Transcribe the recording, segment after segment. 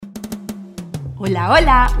Hola,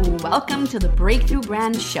 hola! Welcome to the Breakthrough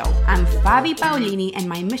Brand Show. I'm Fabi Paolini, and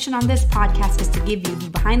my mission on this podcast is to give you the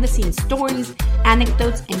behind-the-scenes stories,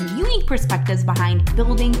 anecdotes, and unique perspectives behind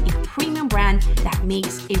building a premium brand that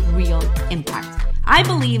makes a real impact. I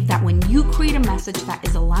believe that when you create a message that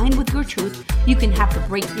is aligned with your truth, you can have the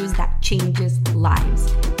breakthroughs that changes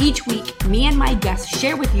lives. Each week, me and my guests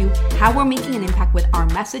share with you how we're making an impact with our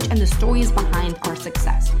message and the stories behind our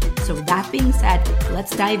success. So that being said,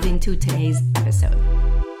 let's dive into today's episode.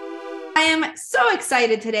 I am so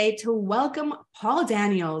excited today to welcome Paul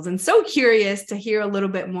Daniels and so curious to hear a little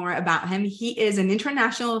bit more about him. He is an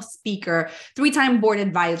international speaker, 3-time board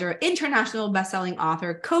advisor, international bestselling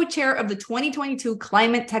author, co-chair of the 2022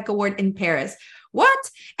 Climate Tech Award in Paris.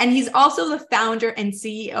 What? And he's also the founder and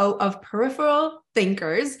CEO of Peripheral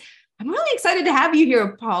Thinkers. I'm really excited to have you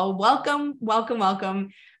here, Paul. Welcome.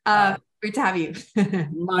 Great to have you.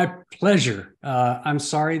 My pleasure. I'm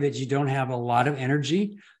sorry that you don't have a lot of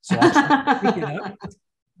energy, so I'll try to pick it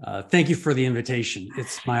up. Thank you for the invitation.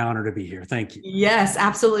 It's my honor to be here. Thank you. Yes,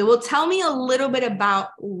 absolutely. Well, tell me a little bit about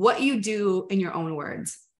what you do in your own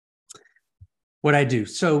words. What I do.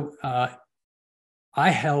 So I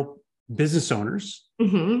help business owners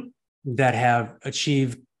that have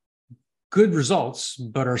achieved good results,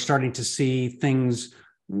 but are starting to see things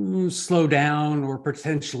slow down or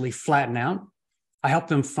potentially flatten out. I help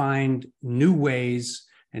them find new ways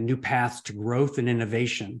and new paths to growth and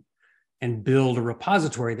innovation and build a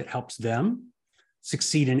repository that helps them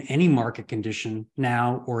succeed in any market condition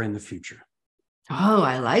now or in the future. Oh,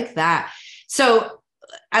 I like that. So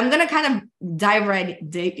I'm going to kind of dive right,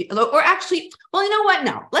 or actually, well, you know what?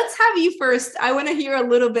 No, let's have you first. I want to hear a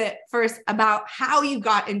little bit first about how you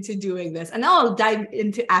got into doing this. And then I'll dive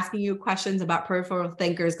into asking you questions about Peripheral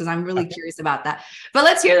Thinkers because I'm really curious about that. But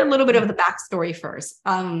let's hear a little bit of the backstory first.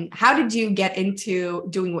 How did you get into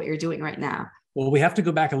doing what you're doing right now? Well, we have to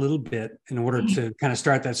go back a little bit in order to kind of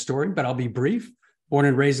start that story, but I'll be brief. Born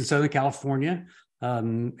and raised in Southern California. I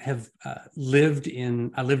lived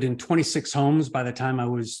in 26 homes by the time I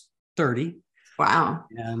was 30. Wow.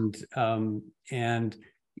 And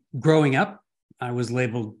growing up, I was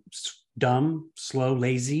labeled dumb, slow,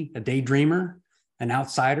 lazy, a daydreamer, an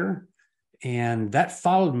outsider. And that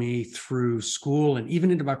followed me through school and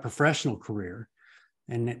even into my professional career.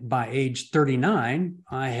 And by age 39,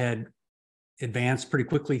 I had advanced pretty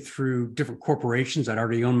quickly through different corporations. I'd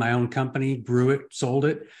already owned my own company, grew it, sold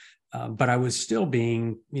it. But I was still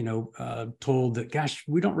being, told that, gosh,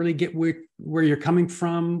 we don't really get where you're coming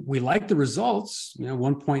from. We like the results,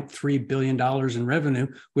 $1.3 billion in revenue.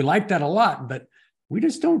 We like that a lot, but we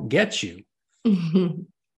just don't get you.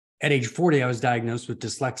 At age 40, I was diagnosed with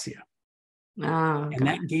dyslexia. Oh, and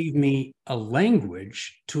that gave me a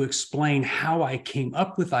language to explain how I came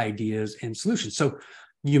up with ideas and solutions. So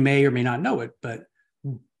you may or may not know it, but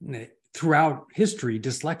throughout history,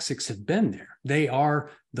 dyslexics have been there. They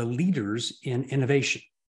are the leaders in innovation.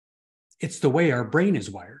 It's the way our brain is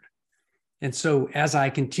wired. And so as I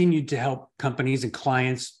continued to help companies and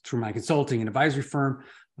clients through my consulting and advisory firm,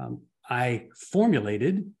 I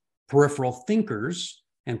formulated Peripheral Thinkers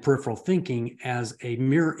and Peripheral Thinking as a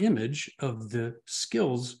mirror image of the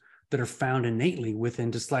skills that are found innately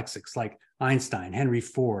within dyslexics like Einstein, Henry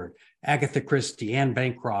Ford, Agatha Christie, Anne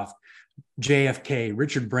Bancroft, JFK,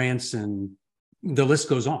 Richard Branson, the list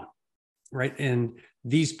goes on, right? And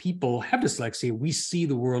these people have dyslexia. We see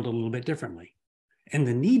the world a little bit differently. And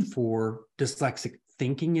the need for dyslexic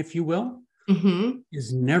thinking, if you will,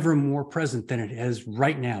 is never more present than it is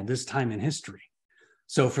right now, this time in history.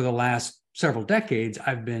 So for the last several decades,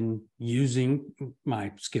 I've been using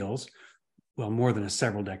my skills, well, more than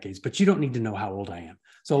several decades, but you don't need to know how old I am.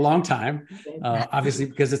 So a long time, obviously,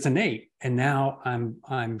 because it's innate. And now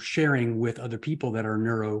I'm sharing with other people that are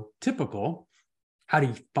neurotypical how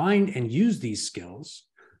to find and use these skills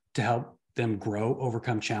to help them grow,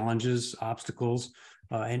 overcome challenges, obstacles,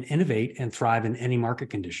 and innovate and thrive in any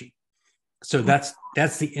market condition. So that's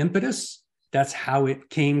the impetus. That's how it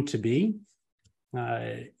came to be.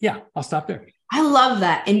 I'll stop there. I love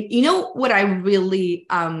that. And you know what I really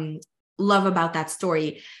love about that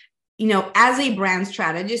story? As a brand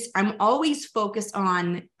strategist, I'm always focused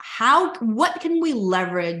on what can we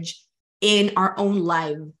leverage in our own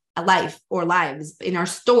life or lives, in our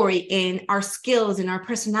story, in our skills, in our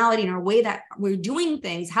personality, in our way that we're doing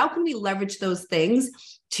things. How can we leverage those things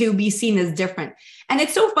to be seen as different? And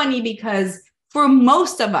it's so funny because for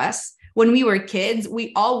most of us, when we were kids,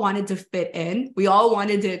 we all wanted to fit in. We all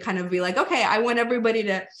wanted to kind of be like, okay, I want everybody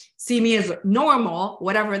to see me as normal,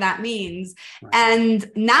 whatever that means. Right.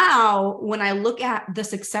 And now when I look at the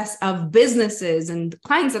success of businesses and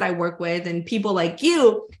clients that I work with and people like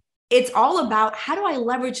you, it's all about how do I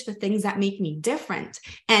leverage the things that make me different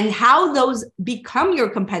and how those become your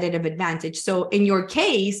competitive advantage. So in your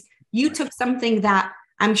case, you took something that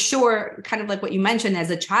I'm sure, kind of like what you mentioned, as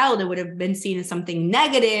a child, it would have been seen as something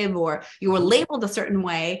negative, or you were labeled a certain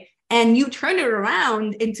way, and you turned it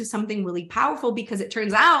around into something really powerful, because it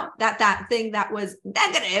turns out that that thing that was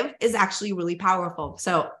negative is actually really powerful.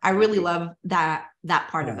 So I really love that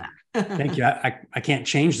part of that. Thank you. I can't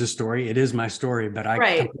change the story. It is my story, but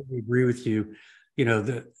I completely agree with you. You know,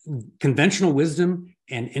 the conventional wisdom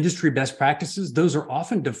and industry best practices, those are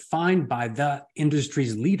often defined by the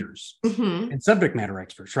industry's leaders and subject matter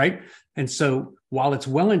experts, right? And so while it's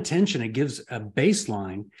well-intentioned, it gives a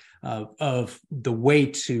baseline of the way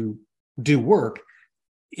to do work.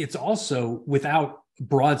 It's also, without a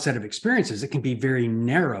broad set of experiences, it can be very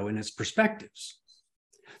narrow in its perspectives.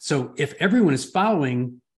 So if everyone is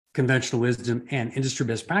following conventional wisdom and industry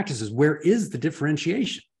best practices, where is the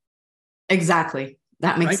differentiation? Exactly.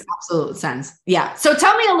 That makes absolute sense. Yeah. So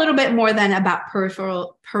tell me a little bit more then about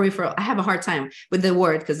peripheral. I have a hard time with the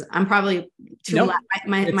word because I'm probably too,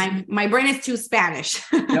 my brain is too Spanish.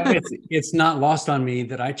 No, it's not lost on me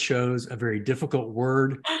that I chose a very difficult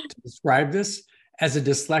word to describe this as a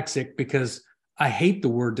dyslexic, because I hate the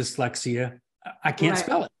word dyslexia. I can't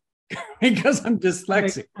spell it because I'm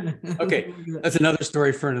dyslexic. Okay. That's another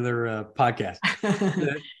story for another podcast.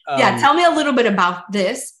 Yeah. Tell me a little bit about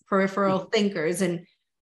this, peripheral thinkers, and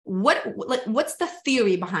what's the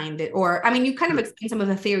theory behind it? Or, I mean, you kind of explained some of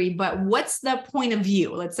the theory, but what's the point of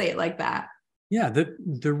view? Let's say it like that. Yeah.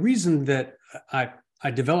 The reason that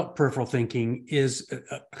I developed peripheral thinking is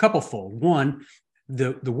a couple-fold. One,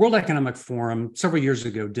 the World Economic Forum several years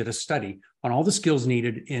ago did a study on all the skills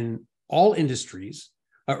needed in all industries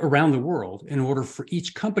around the world in order for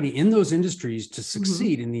each company in those industries to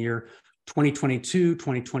succeed in the year 2022,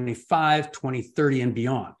 2025, 2030, and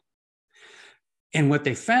beyond. And what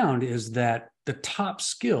they found is that the top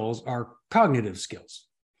skills are cognitive skills.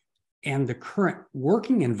 And the current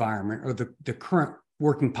working environment, or the current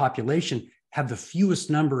working population, have the fewest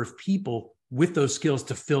number of people with those skills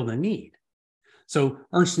to fill the need. So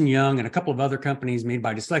Ernst & Young and a couple of other companies made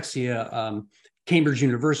by dyslexia, Cambridge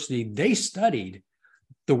University, they studied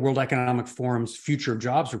the World Economic Forum's Future of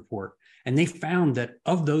Jobs report, and they found that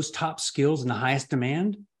of those top skills in the highest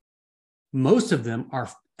demand, most of them are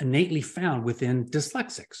innately found within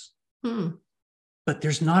dyslexics. But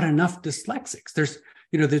there's not enough dyslexics. There's,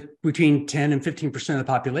 between 10 and 15% of the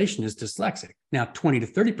population is dyslexic. Now, 20 to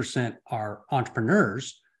 30% are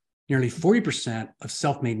entrepreneurs. Nearly 40% of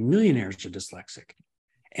self-made millionaires are dyslexic.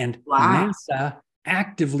 And NASA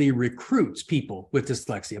actively recruits people with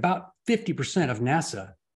dyslexia. About 50% of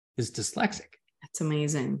NASA is dyslexic. That's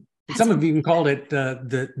amazing. Some have even called it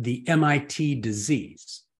the MIT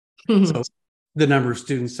disease. So the number of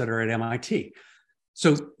students that are at MIT.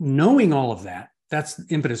 So knowing all of that, that's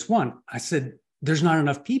impetus one. I said, there's not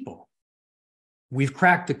enough people. We've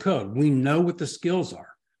cracked the code. We know what the skills are.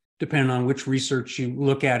 Depending on which research you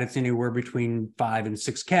look at, it's anywhere between 5 and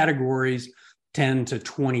 6 categories, 10 to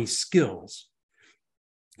 20 skills.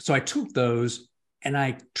 So I took those and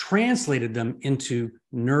I translated them into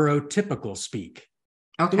neurotypical speak.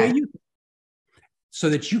 Okay. So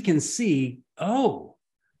that you can see, oh,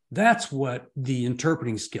 that's what the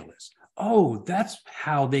interpreting skill is. Oh, that's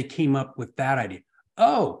how they came up with that idea.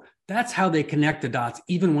 Oh, that's how they connect the dots,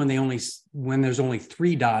 even when there's only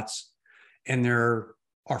 3 dots and there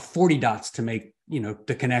are 40 dots to make,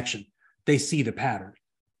 the connection. They see the pattern.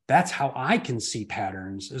 That's how I can see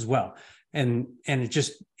patterns as well. And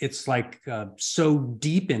it's like so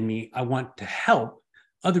deep in me. I want to help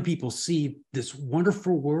other people see this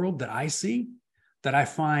wonderful world that I see, that I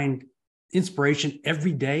find inspiration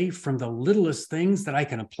every day from the littlest things that I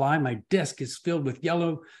can apply. My desk is filled with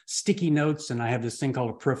yellow sticky notes, and I have this thing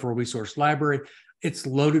called a peripheral resource library. It's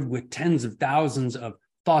loaded with tens of thousands of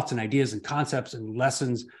thoughts and ideas and concepts and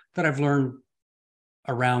lessons that I've learned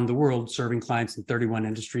around the world, serving clients in 31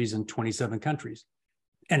 industries in 27 countries.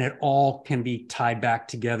 And it all can be tied back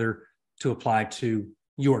together to apply to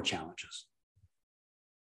your challenges.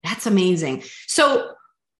 That's amazing. So,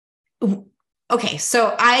 okay,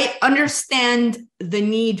 so I understand the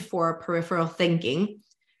need for peripheral thinking.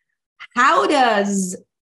 How does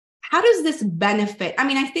this benefit? I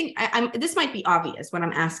mean, I think this might be obvious when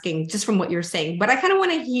I'm asking just from what you're saying, but I kind of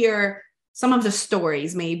want to hear some of the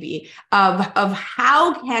stories maybe of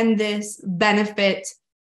how can this benefit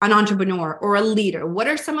an entrepreneur or a leader? What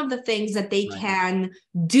are some of the things that they can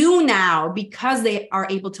do now because they are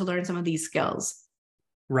able to learn some of these skills?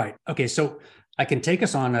 Right. Okay. So I can take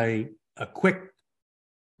us on a quick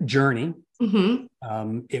journey.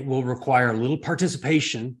 It will require a little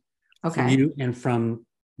participation from Okay. you and from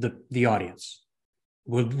the audience.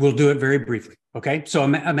 We'll do it very briefly. Okay. So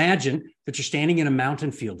imagine that you're standing in a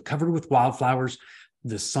mountain field covered with wildflowers.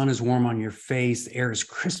 The sun is warm on your face. The air is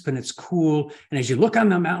crisp and it's cool. And as you look on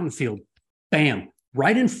the mountain field, bam,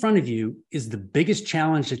 right in front of you is the biggest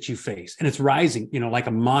challenge that you face. And it's rising, like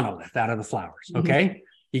a monolith out of the flowers. Okay.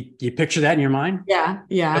 You picture that in your mind? Yeah.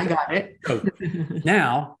 Yeah. Okay. I got it. So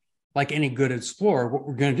now, like any good explorer, what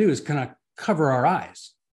we're going to do is kind of cover our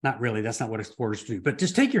eyes. Not really. That's not what explorers do. But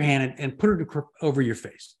just take your hand and put it over your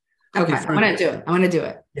face. Okay. I want to do it. I want to do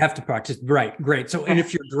it. You have to practice. Right. Great. So, and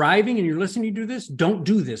if you're driving and you're listening to this, don't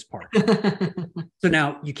do this part. So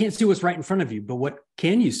now you can't see what's right in front of you, but what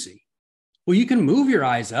can you see? Well, you can move your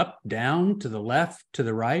eyes up, down, to the left, to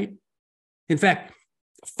the right. In fact,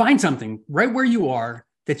 find something right where you are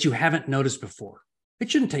that you haven't noticed before. It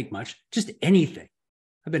shouldn't take much, just anything.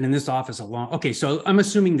 I've been in this office a long. Okay, so I'm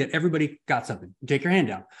assuming that everybody got something. Take your hand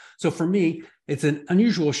down. So for me, it's an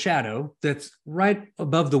unusual shadow that's right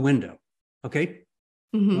above the window. Okay.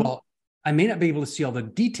 Mm-hmm. Well, I may not be able to see all the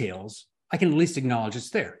details. I can at least acknowledge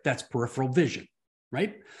it's there. That's peripheral vision,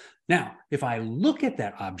 right? Now, if I look at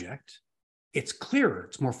that object, it's clearer.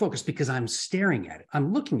 It's more focused because I'm staring at it.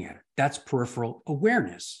 I'm looking at it. That's peripheral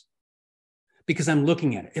awareness because I'm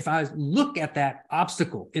looking at it. If I look at that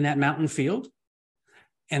obstacle in that mountain field,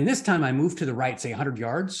 and this time I move to the right, say 100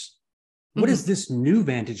 yards, what does this new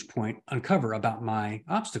vantage point uncover about my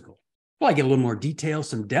obstacle? Well, I get a little more detail,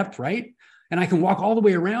 some depth, right? And I can walk all the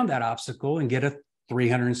way around that obstacle and get a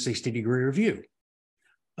 360-degree review.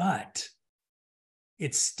 But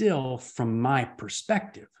it's still from my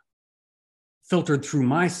perspective, filtered through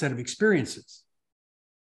my set of experiences.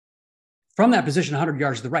 From that position, 100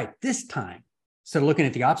 yards to the right, this time, instead of looking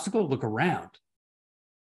at the obstacle, look around.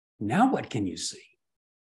 Now what can you see?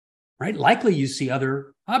 Right? Likely you see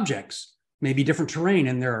other objects, maybe different terrain,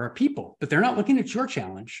 and there are people, but they're not looking at your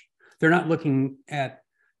challenge. They're not looking at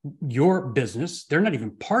your business. They're not even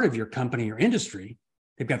part of your company or industry.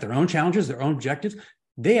 They've got their own challenges, their own objectives.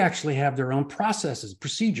 They actually have their own processes,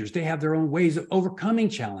 procedures. They have their own ways of overcoming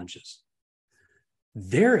challenges.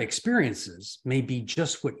 Their experiences may be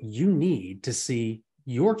just what you need to see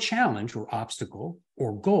your challenge or obstacle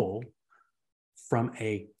or goal from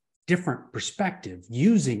a different perspective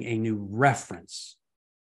using a new reference.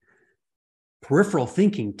 Peripheral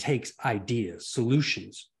thinking takes ideas,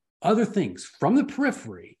 solutions, other things from the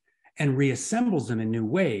periphery and reassembles them in new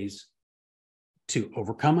ways to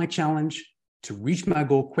overcome my challenge, to reach my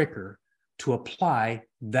goal quicker, to apply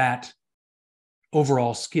that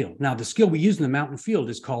overall skill. Now, the skill we use in the mountain field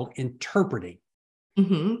is called interpreting.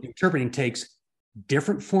 Mm-hmm. Interpreting takes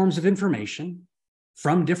different forms of information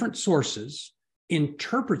from different sources,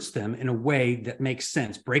 interprets them in a way that makes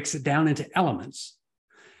sense, breaks it down into elements,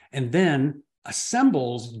 and then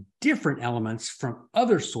assembles different elements from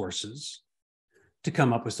other sources to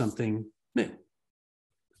come up with something new,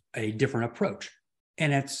 a different approach.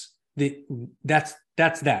 And that's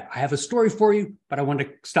that. I have a story for you, but I want to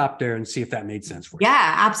stop there and see if that made sense for you.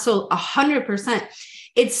 Yeah, absolutely. 100%.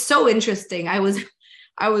 It's so interesting. I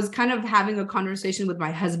was kind of having a conversation with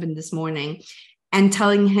my husband this morning and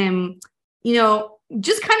telling him,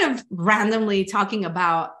 just kind of randomly talking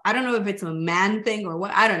about, I don't know if it's a man thing or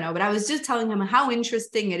what, I don't know, but I was just telling him how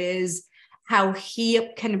interesting it is how he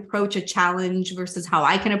can approach a challenge versus how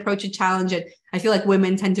I can approach a challenge. And I feel like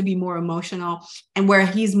women tend to be more emotional, and where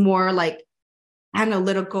he's more like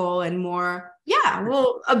analytical and more,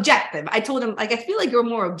 objective. I told him, I feel like you're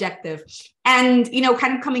more objective. And,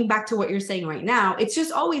 kind of coming back to what you're saying right now, it's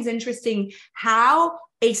just always interesting how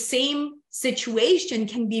a same situation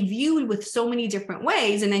can be viewed with so many different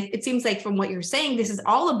ways. And it seems like from what you're saying, this is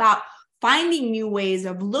all about finding new ways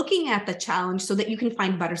of looking at the challenge so that you can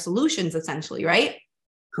find better solutions, essentially, right?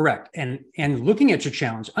 Correct. And looking at your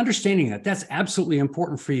challenge, understanding that that's absolutely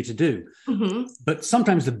important for you to do. Mm-hmm. But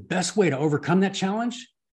sometimes the best way to overcome that challenge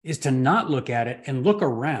is to not look at it and look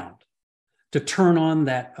around, to turn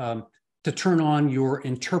on your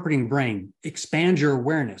interpreting brain, expand your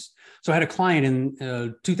awareness. So I had a client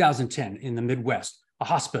in 2010 in the Midwest, a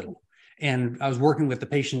hospital, and I was working with the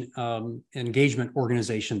patient engagement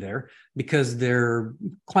organization there because their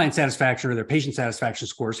client satisfaction or their patient satisfaction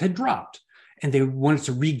scores had dropped, and they wanted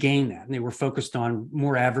to regain that. And they were focused on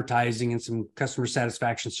more advertising and some customer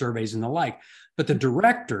satisfaction surveys and the like. But the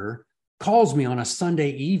director calls me on a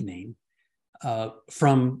Sunday evening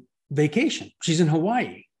from vacation. She's in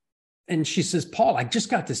Hawaii. And she says, Paul, I just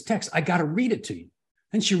got this text. I got to read it to you.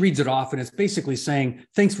 And she reads it off, and it's basically saying,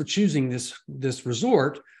 thanks for choosing this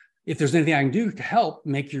resort. If there's anything I can do to help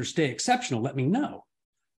make your stay exceptional, let me know.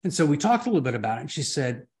 And so we talked a little bit about it. And she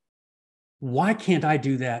said, Why can't I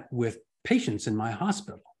do that with patients in my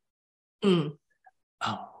hospital? Mm.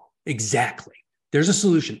 Oh, exactly. There's a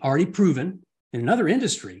solution already proven in another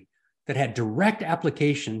industry that had direct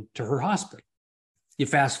application to her hospital. You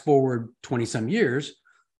fast forward 20 some years,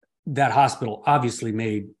 that hospital obviously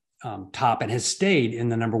made top and has stayed in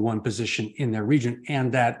the number one position in their region.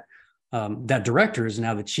 And that director is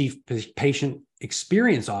now the chief patient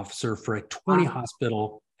experience officer for a 20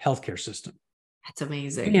 hospital healthcare system. That's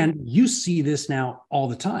amazing. And you see this now all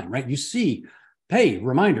the time, right? You see, hey,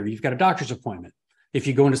 reminder, you've got a doctor's appointment. If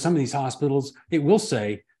you go into some of these hospitals, it will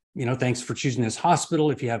say, thanks for choosing this hospital.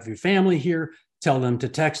 If you have your family here, tell them to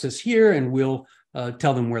text us here, and we'll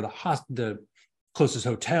tell them where the closest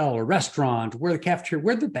hotel or restaurant, where the cafeteria,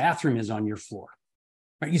 where the bathroom is on your floor.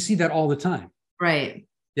 Right? You see that all the time. Right.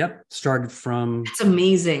 Yep. Started from That's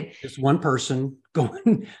amazing. Just one person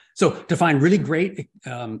going. So to find really great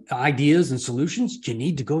ideas and solutions, you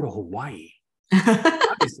need to go to Hawaii.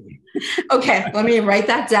 Okay, let me write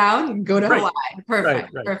that down. Go to Hawaii.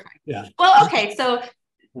 Perfect. Right. Perfect. Yeah. Well, okay. So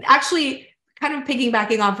actually, kind of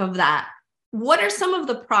piggybacking off of that, what are some of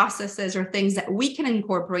the processes or things that we can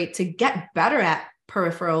incorporate to get better at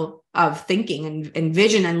peripheral of thinking and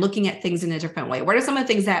vision and looking at things in a different way? What are some of the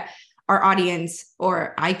things that our audience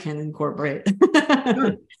or I can incorporate?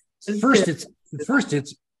 First,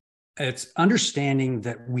 it's understanding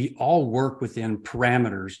that we all work within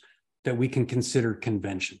parameters that we can consider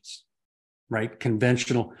conventions, right?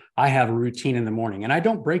 Conventional. I have a routine in the morning and I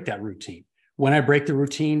don't break that routine. When I break the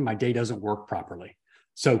routine, my day doesn't work properly.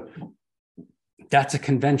 So that's a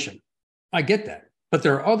convention. I get that. But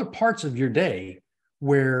there are other parts of your day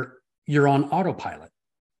where you're on autopilot.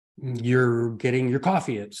 You're getting your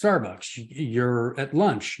coffee at Starbucks. You're at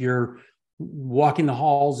lunch. You're walking the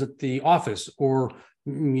halls at the office, or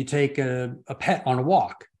you take a pet on a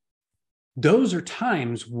walk. Those are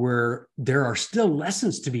times where there are still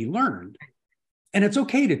lessons to be learned. And it's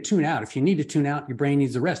okay to tune out. If you need to tune out, your brain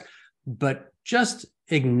needs a rest. But just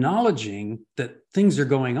acknowledging that things are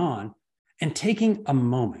going on and taking a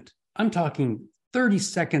moment, I'm talking 30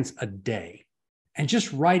 seconds a day, and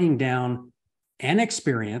just writing down an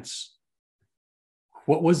experience.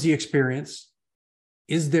 What was the experience?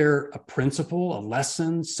 Is there a principle, a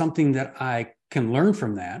lesson, something that I can learn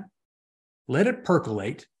from that? Let it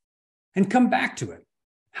percolate and come back to it.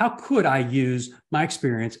 How could I use my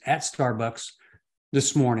experience at Starbucks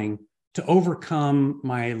this morning to overcome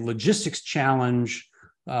my logistics challenge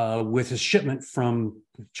with a shipment from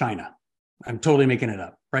China? I'm totally making it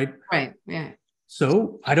up, right? Right, yeah.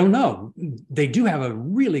 So I don't know. They do have a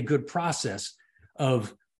really good process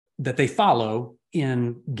that they follow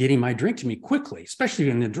in getting my drink to me quickly, especially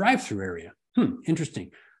in the drive-through area.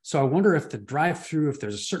 Interesting. So I wonder if the drive-through, if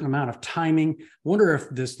there's a certain amount of timing, wonder if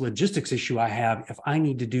this logistics issue I have, if I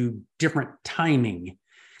need to do different timing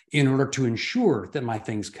in order to ensure that my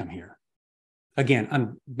things come here. Again,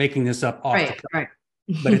 I'm making this up off the cuff, right.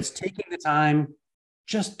 But it's taking the time,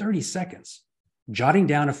 just 30 seconds, jotting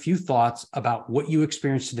down a few thoughts about what you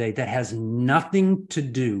experienced today that has nothing to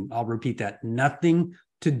do, I'll repeat that, nothing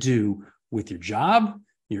to do with your job,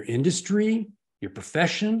 your industry, your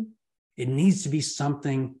profession. It needs to be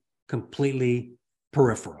something completely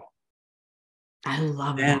peripheral. I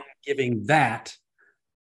love then that. Giving that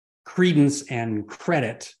credence and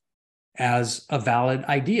credit as a valid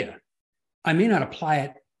idea. I may not apply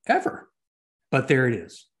it ever, but there it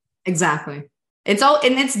is. Exactly.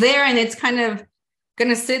 It's there, and it's kind of going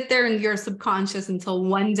to sit there in your subconscious until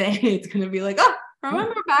one day it's going to be like, oh,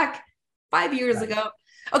 remember back 5 years ago.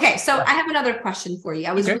 Okay, so I have another question for you.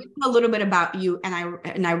 I was reading a little bit about you, and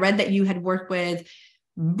I read that you had worked with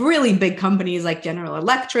really big companies like General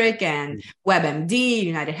Electric and WebMD,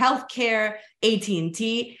 United Healthcare,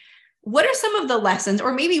 AT&T. What are some of the lessons,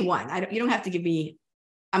 or maybe one? You don't have to give me.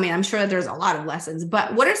 I mean, I'm sure there's a lot of lessons,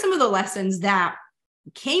 but what are some of the lessons that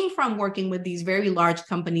came from working with these very large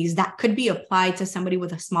companies that could be applied to somebody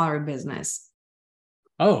with a smaller business?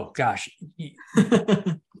 Oh gosh.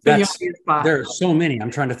 There are so many. I'm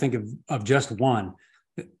trying to think of just one.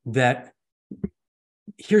 That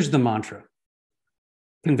here's the mantra.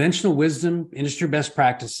 Conventional wisdom, industry best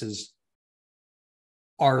practices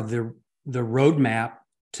are the roadmap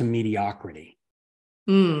to mediocrity.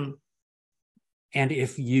 And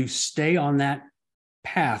if you stay on that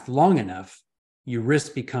path long enough, you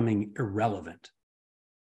risk becoming irrelevant.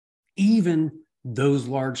 Even those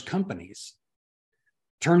large companies,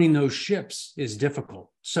 turning those ships is difficult.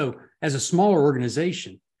 So as a smaller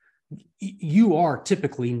organization, you are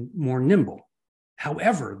typically more nimble.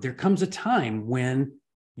 However, there comes a time when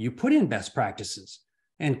you put in best practices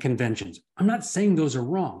and conventions. I'm not saying those are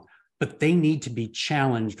wrong, but they need to be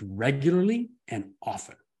challenged regularly and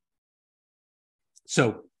often.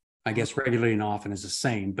 So I guess regularly and often is the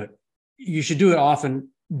same, but you should do it often,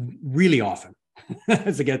 really often.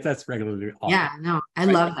 That's regularly often. Yeah, no, I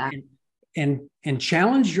love that. And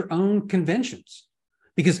challenge your own conventions,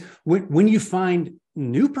 because when you find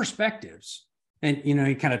new perspectives and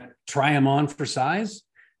you kind of try them on for size,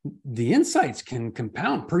 the insights can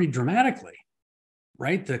compound pretty dramatically,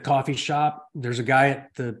 right? The coffee shop, there's a guy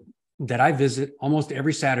that I visit almost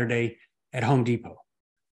every Saturday at Home Depot.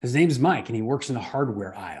 His name's Mike, and he works in the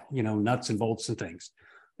hardware aisle, nuts and bolts and things.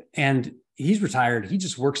 And he's retired. He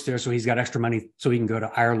just works there, so he's got extra money so he can go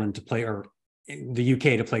to Ireland to play, or the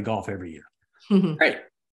UK to play golf every year. Mm-hmm. Great.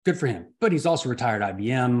 Good for him. But he's also retired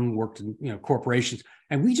IBM, worked in corporations,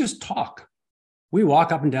 and we just talk. We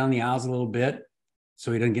walk up and down the aisles a little bit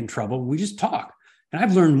so he doesn't get in trouble. We just talk. And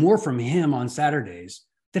I've learned more from him on Saturdays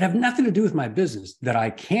that have nothing to do with my business that I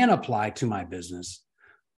can apply to my business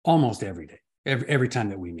almost every day, every time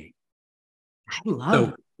that we meet. I love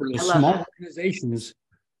it. For the small organizations,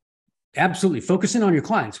 absolutely focus in on your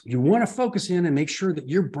clients. You want to focus in and make sure that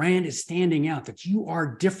your brand is standing out, that you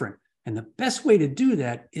are different. And the best way to do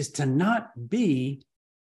that is to not be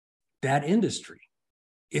that industry.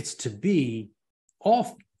 It's to be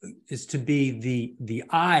the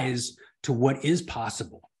eyes to what is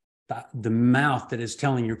possible, the mouth that is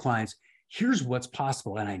telling your clients, here's what's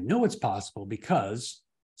possible. And I know it's possible because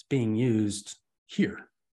it's being used here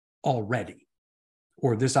already.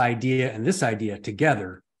 Or this idea and this idea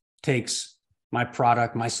together takes my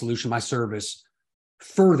product, my solution, my service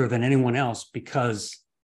further than anyone else because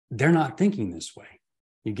they're not thinking this way.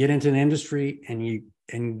 You get into an industry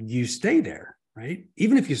and you stay there, right?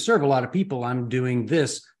 Even if you serve a lot of people, I'm doing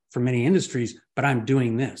this for many industries, but I'm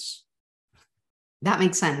doing this. That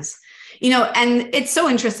makes sense. And it's so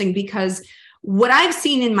interesting because what I've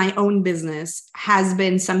seen in my own business has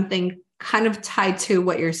been something kind of tied to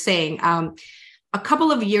what you're saying. A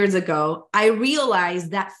couple of years ago, I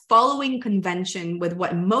realized that following convention with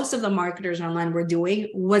what most of the marketers online were doing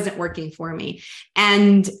wasn't working for me.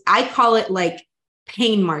 And I call it like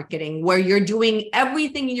pain marketing, where you're doing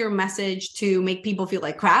everything in your message to make people feel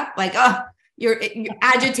like crap, like, you're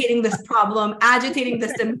agitating this problem, agitating the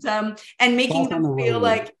symptom, and making them feel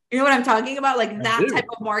like, you know what I'm talking about? Like that type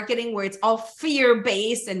of marketing where it's all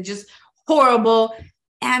fear-based and just horrible.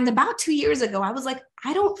 And about 2 years ago, I was like,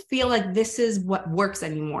 I don't feel like this is what works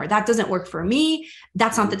anymore. That doesn't work for me.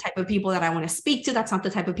 That's not the type of people that I want to speak to. That's not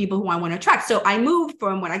the type of people who I want to attract. So I moved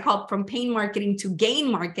from what I call from pain marketing to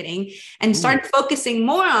gain marketing and started focusing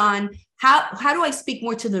more on how do I speak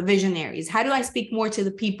more to the visionaries? How do I speak more to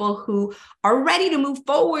the people who are ready to move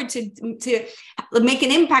forward, to make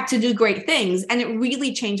an impact, to do great things? And it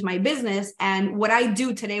really changed my business. And what I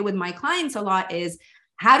do today with my clients a lot is,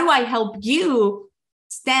 how do I help you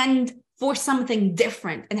stand for something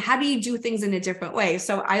different? And how do you do things in a different way?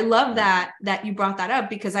 So I love that you brought that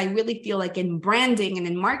up, because I really feel like in branding and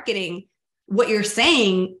in marketing, what you're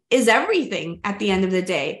saying is everything at the end of the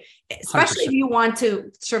day, especially 100%. If you want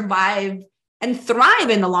to survive and thrive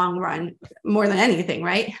in the long run more than anything,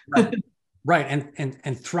 right? Right.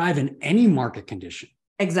 And thrive in any market condition.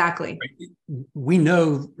 Exactly. Right? We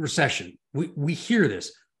know recession. We hear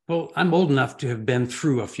this. Well, I'm old enough to have been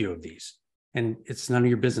through a few of these. And it's none of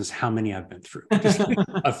your business how many I've been through. Just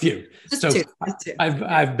a few. Just two.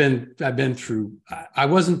 I've been through. I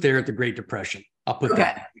wasn't there at the Great Depression. I'll put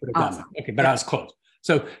that. Awesome. Okay, but I was close.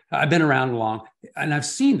 So I've been around long, and I've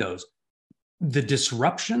seen those. The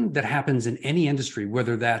disruption that happens in any industry,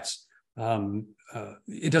 whether that's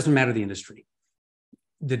it doesn't matter the industry.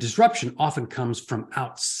 The disruption often comes from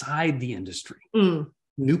outside the industry.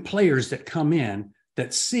 New players that come in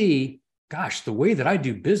that see, gosh, the way that I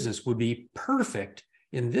do business would be perfect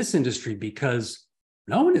in this industry because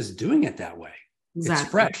no one is doing it that way. Exactly.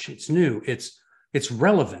 It's fresh, it's new, it's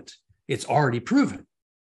relevant, it's already proven.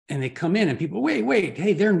 And they come in and people, wait,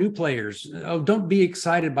 hey, they're new players. Oh, don't be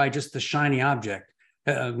excited by just the shiny object.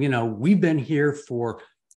 We've been here for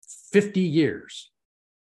 50 years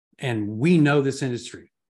and we know this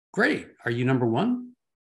industry. Great. Are you number one?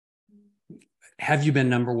 Have you been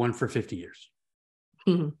number one for 50 years?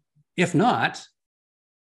 Mm-hmm. If not,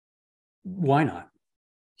 why not?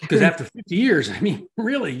 Because after 50 years,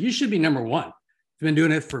 really, you should be number one. You've been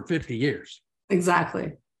doing it for 50 years.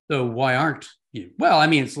 Exactly. So why aren't you? Well,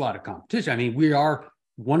 it's a lot of competition. We are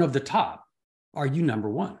one of the top. Are you number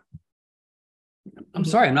one? I'm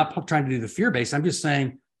sorry, I'm not trying to do the fear-based. I'm just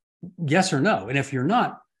saying yes or no. And if you're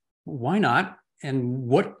not, why not? And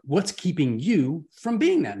what's keeping you from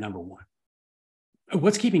being that number one?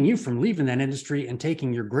 What's keeping you from leaving that industry and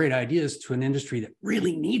taking your great ideas to an industry that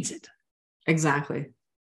really needs it? Exactly.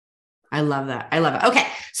 I love that. I love it. Okay.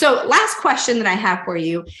 So last question that I have for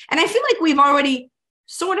you, and I feel like we've already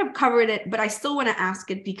sort of covered it, but I still want to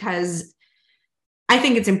ask it because I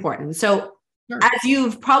think it's important. So Sure. as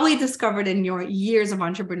you've probably discovered in your years of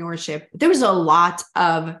entrepreneurship, there's a lot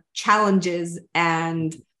of challenges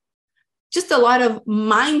and just a lot of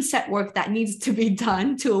mindset work that needs to be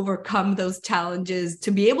done to overcome those challenges,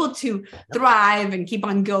 to be able to thrive and keep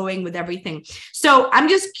on going with everything. So I'm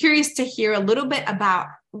just curious to hear a little bit about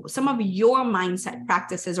some of your mindset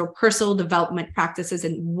practices or personal development practices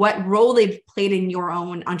and what role they've played in your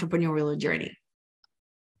own entrepreneurial journey.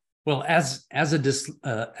 Well, as an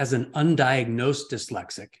undiagnosed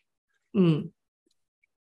dyslexic,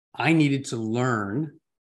 I needed to learn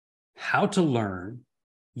how to learn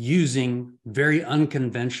using very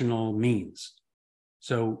unconventional means.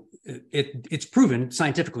 So it's proven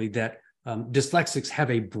scientifically that dyslexics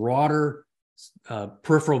have a broader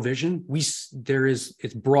peripheral vision.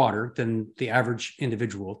 It's broader than the average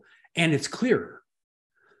individual, and it's clearer.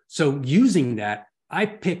 So using that, I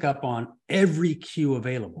pick up on every cue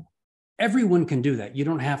available. Everyone can do that. You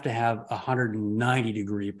don't have to have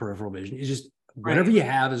 190-degree peripheral vision. It's just whatever you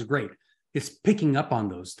have is great. It's picking up on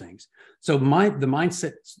those things. So the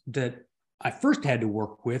mindset that I first had to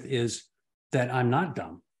work with is that I'm not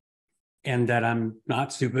dumb and that I'm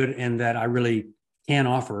not stupid and that I really can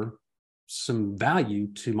offer some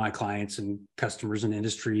value to my clients and customers and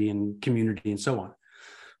industry and community and so on.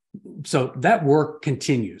 So that work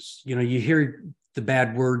continues. You know, you hear the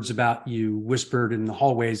bad words about you whispered in the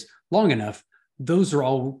hallways long enough,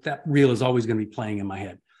 that reel is always going to be playing in my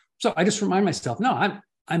head. So I just remind myself, no,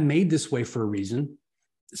 I'm made this way for a reason.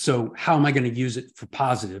 So how am I going to use it for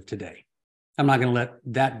positive today? I'm not going to let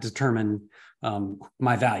that determine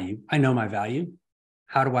my value. I know my value.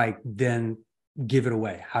 How do I then give it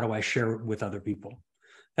away? How do I share it with other people?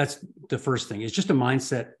 That's the first thing. It's just a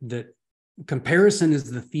mindset that comparison is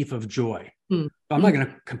the thief of joy. I'm not going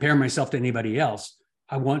to compare myself to anybody else.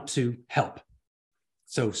 I want to help.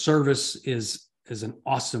 So service is an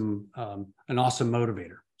awesome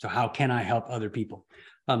motivator. So how can I help other people?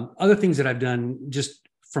 Other things that I've done just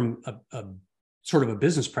from a sort of a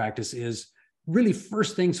business practice is really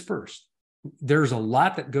first things first. There's a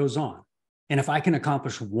lot that goes on. And if I can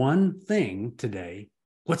accomplish one thing today,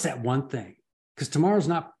 what's that one thing? Because tomorrow's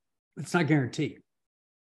it's not guaranteed.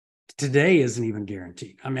 Today isn't even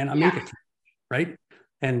guaranteed. I mean, I make it, right?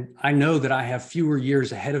 And I know that I have fewer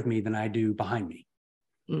years ahead of me than I do behind me.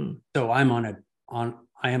 So I am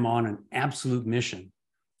on an absolute mission.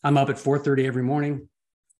 I'm up at 4:30 every morning.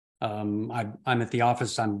 I'm at the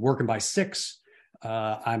office. I'm working by 6.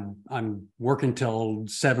 I'm working till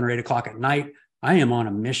 7 or 8 o'clock at night. I am on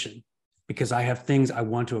a mission because I have things I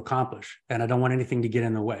want to accomplish and I don't want anything to get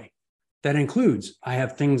in the way. That includes, I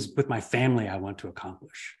have things with my family I want to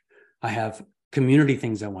accomplish. I have community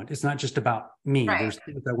things I want. It's not just about me. Right. There's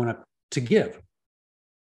things I want to give.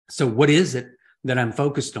 So what is it that I'm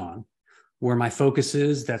focused on? Where my focus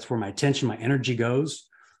is, that's where my attention, my energy goes.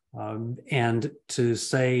 And to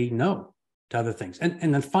say no to other things.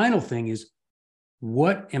 And the final thing is,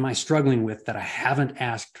 what am I struggling with that I haven't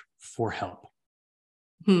asked for help?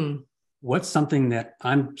 What's something that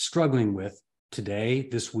I'm struggling with today,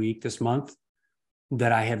 this week, this month,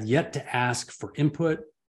 that I have yet to ask for input,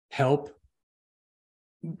 help,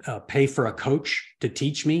 pay for a coach to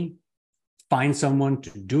teach me, find someone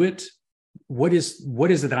to do it? What is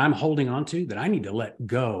it that I'm holding on to that I need to let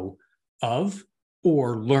go of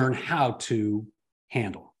or learn how to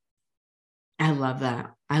handle? I love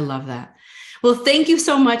that. I love that. Well, thank you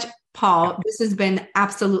so much, Paul. This has been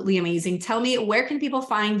absolutely amazing. Tell me, where can people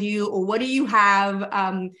find you, or what do you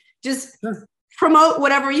have? Just promote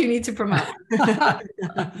whatever you need to promote.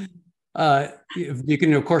 You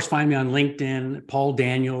can, of course, find me on LinkedIn, Paul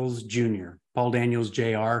Daniels Jr., Paul Daniels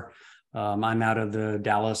Jr. I'm out of the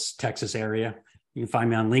Dallas, Texas area. You can find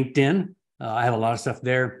me on LinkedIn. I have a lot of stuff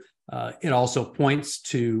there. It also points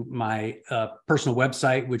to my personal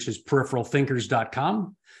website, which is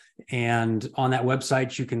peripheralthinkers.com. And on that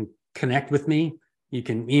website, you can connect with me. You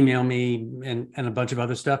can email me and a bunch of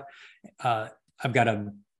other stuff. I've got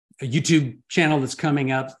a YouTube channel that's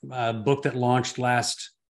coming up, a book that launched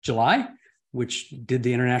last July, which did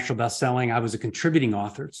the international best-selling. I was a contributing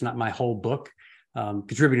author. It's not my whole book.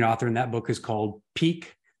 Contributing author in that book is called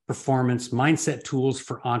Peak Performance Mindset Tools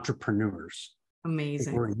for Entrepreneurs.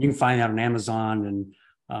 Amazing. You can find that on Amazon.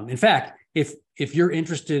 And in fact, if you're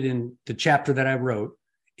interested in the chapter that I wrote,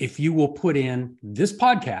 if you will put in this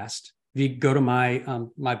podcast, if you go to my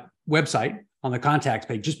my website, on the contact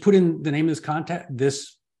page, just put in the name of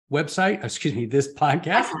this website, this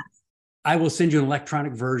podcast. I will send you an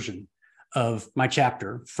electronic version of my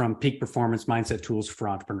chapter from Peak Performance Mindset Tools for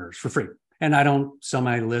Entrepreneurs for free. And I don't sell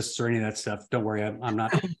my lists or any of that stuff. Don't worry, I'm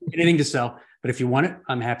not anything to sell. But if you want it,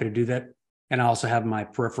 I'm happy to do that. And I also have my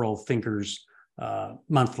Peripheral Thinkers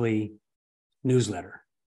monthly newsletter.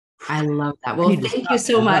 I love that. Well, thank you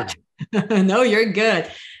so much. No, you're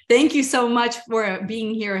good. Thank you so much for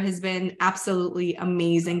being here. It has been absolutely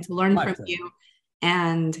amazing to learn from you.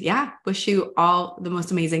 And yeah, wish you all the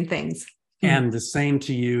most amazing things. And the same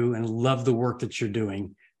to you, and love the work that you're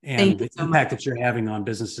doing and the impact that you're having on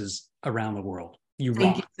businesses around the world.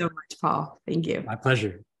 Thank you so much, Paul. Thank you. My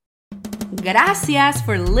pleasure. Gracias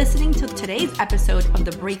for listening to today's episode of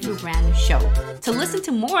the Breakthrough Brand Show. To listen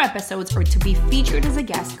to more episodes or to be featured as a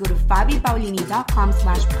guest, go to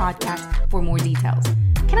fabipaolini.com/podcast for more details.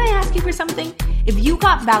 Can I ask you for something? If you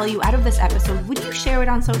got value out of this episode, would you share it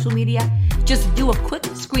on social media? Just do a quick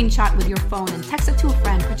screenshot with your phone and text it to a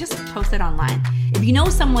friend or just post it online. If you know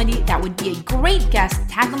somebody that would be a great guest,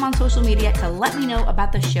 tag them on social media to let me know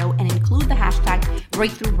about the show and include the hashtag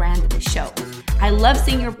Breakthrough Brand Show. I love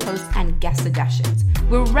seeing your posts and guest suggestions.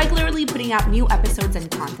 We're regularly putting out new episodes and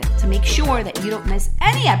content. To make sure that you don't miss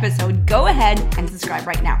any episode, go ahead and subscribe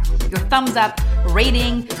right now. Your thumbs up,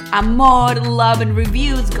 rating, amor, love, and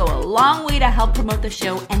reviews go a long way to help promote the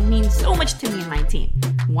show and mean so much to me and my team.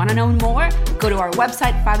 Want to know more? Go to our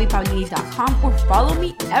website, fabipaolini.com, or follow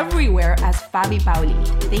me everywhere as Fabi Paolini.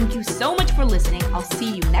 Thank you so much for listening. I'll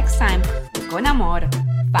see you next time. Con amor,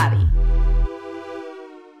 Fabi.